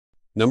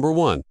Number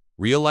 1.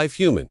 Real-life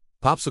human.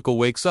 Popsicle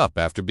wakes up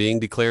after being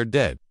declared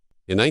dead.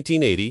 In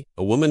 1980,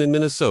 a woman in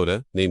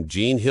Minnesota named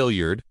Jean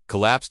Hilliard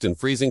collapsed in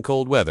freezing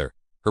cold weather.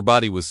 Her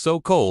body was so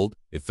cold,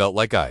 it felt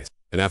like ice.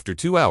 And after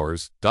 2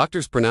 hours,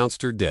 doctors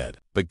pronounced her dead.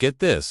 But get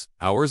this,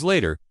 hours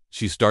later,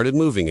 she started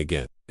moving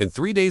again. And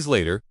 3 days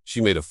later, she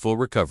made a full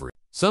recovery.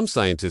 Some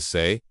scientists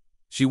say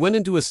she went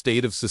into a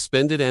state of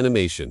suspended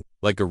animation,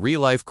 like a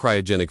real-life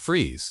cryogenic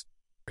freeze.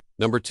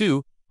 Number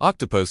 2.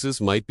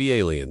 Octopuses might be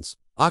aliens.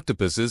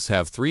 Octopuses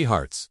have 3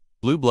 hearts,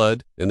 blue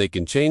blood, and they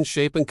can change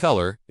shape and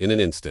color in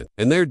an instant.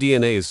 And their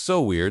DNA is so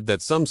weird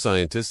that some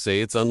scientists say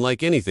it's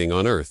unlike anything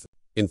on Earth.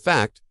 In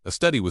fact, a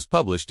study was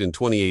published in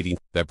 2018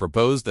 that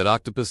proposed that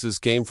octopuses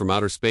came from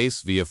outer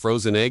space via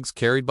frozen eggs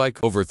carried by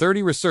over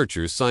 30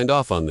 researchers signed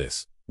off on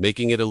this,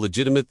 making it a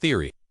legitimate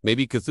theory.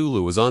 Maybe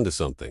Cthulhu was onto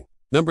something.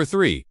 Number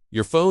 3.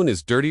 Your phone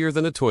is dirtier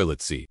than a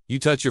toilet seat. You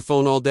touch your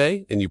phone all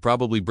day, and you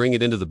probably bring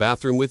it into the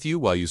bathroom with you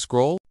while you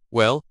scroll?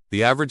 Well,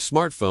 the average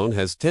smartphone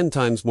has 10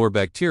 times more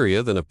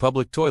bacteria than a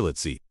public toilet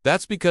seat.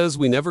 That's because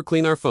we never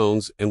clean our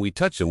phones and we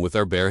touch them with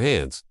our bare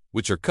hands,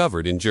 which are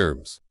covered in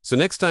germs. So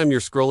next time you're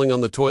scrolling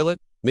on the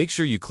toilet, make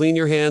sure you clean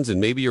your hands and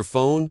maybe your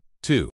phone, too.